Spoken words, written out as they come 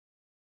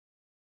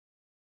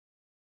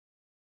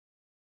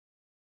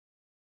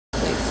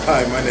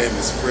Hi, my name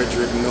is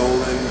Fredrick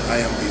Nolan.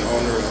 I am the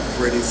owner of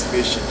Freddie's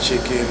Fish and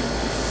Chicken,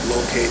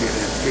 located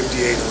at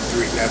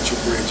 5803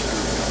 Natural Bridge.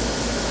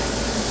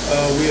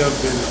 We have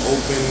been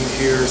open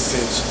here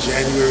since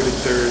January the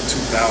 3rd,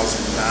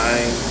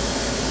 2009,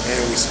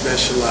 and we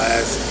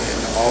specialize in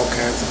all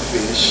kinds of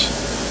fish: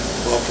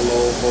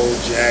 buffalo, whole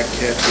jack,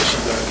 catfish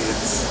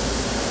nuggets,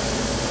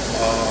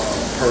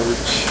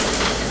 perch,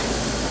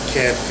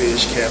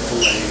 catfish, cat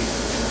fillet.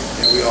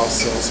 And we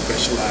also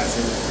specialize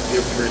in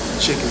different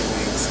chicken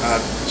wings,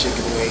 hot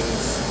chicken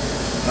wings,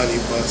 honey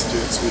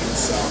mustard, sweet and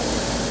sour.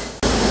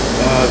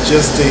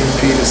 Justine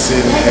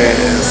Petersen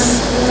has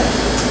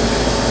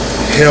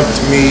helped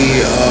me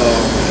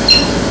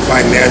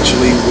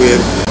financially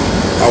with,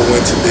 I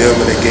went to them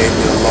and they gave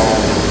me a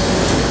loan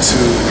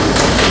to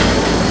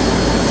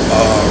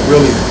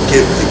really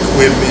get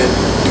equipment,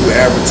 do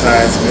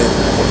advertisement,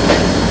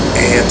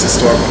 and to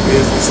start my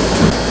business.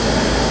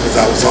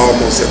 I was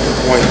almost at the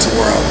point to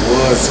where I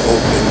was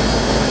open,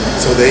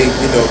 so they,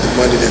 the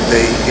money that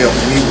they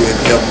helped me with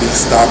helped me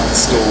stock the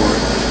store,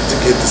 to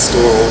get the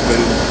store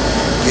open,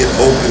 get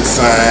open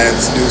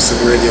signs, do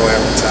some radio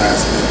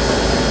advertisement.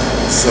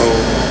 So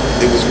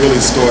it was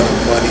really storing up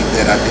money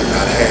that I did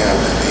not have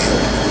that they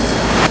helped me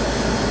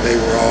with. They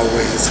were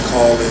always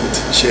calling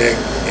to check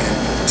and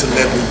to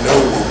let me know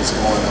what was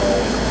going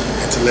on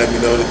and to let me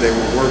know that they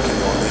were working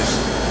on it.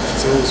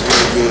 So it was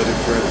really good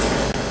and friendly.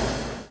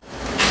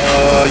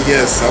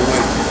 Yes, I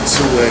went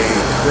to a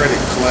credit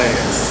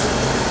class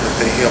that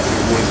they helped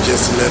me with,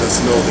 just to let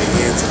us know the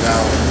ins and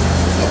outs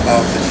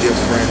about the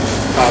different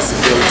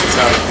possibilities,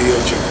 how to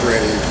build your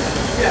credit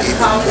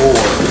even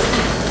more.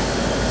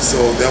 So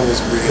that was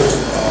real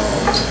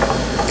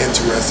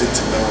interesting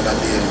to know, and I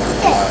did learn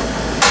a lot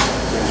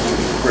going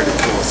through the credit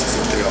courses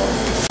that they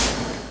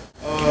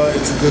offer.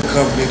 It's a good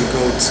company to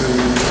go to.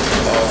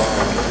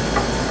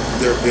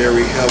 They're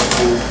very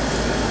helpful.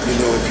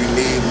 If you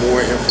need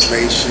more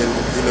information,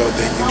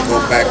 then you can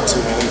go back to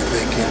them and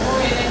they can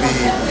be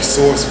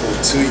resourceful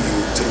to you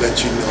to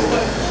let you know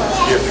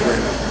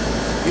different,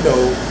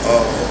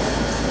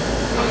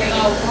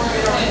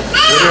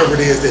 whatever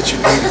it is that you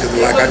need. Because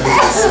like I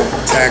needed some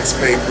tax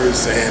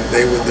papers and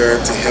they were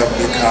there to help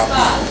me copy,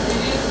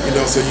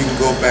 so you can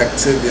go back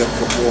to them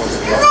for more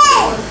than one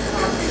thing and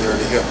they'll be there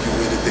to help you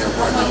with it. They'll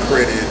run your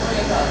credit,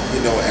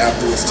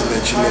 afterwards to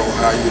let you know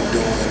how you're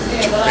doing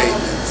with your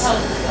payments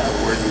and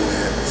where you're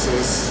at. So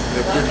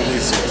they're pretty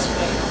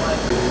resourceful.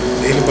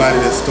 Anybody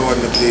that's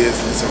starting a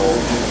business or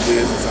opening a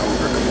business, I would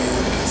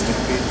recommend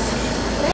Justine Petersen.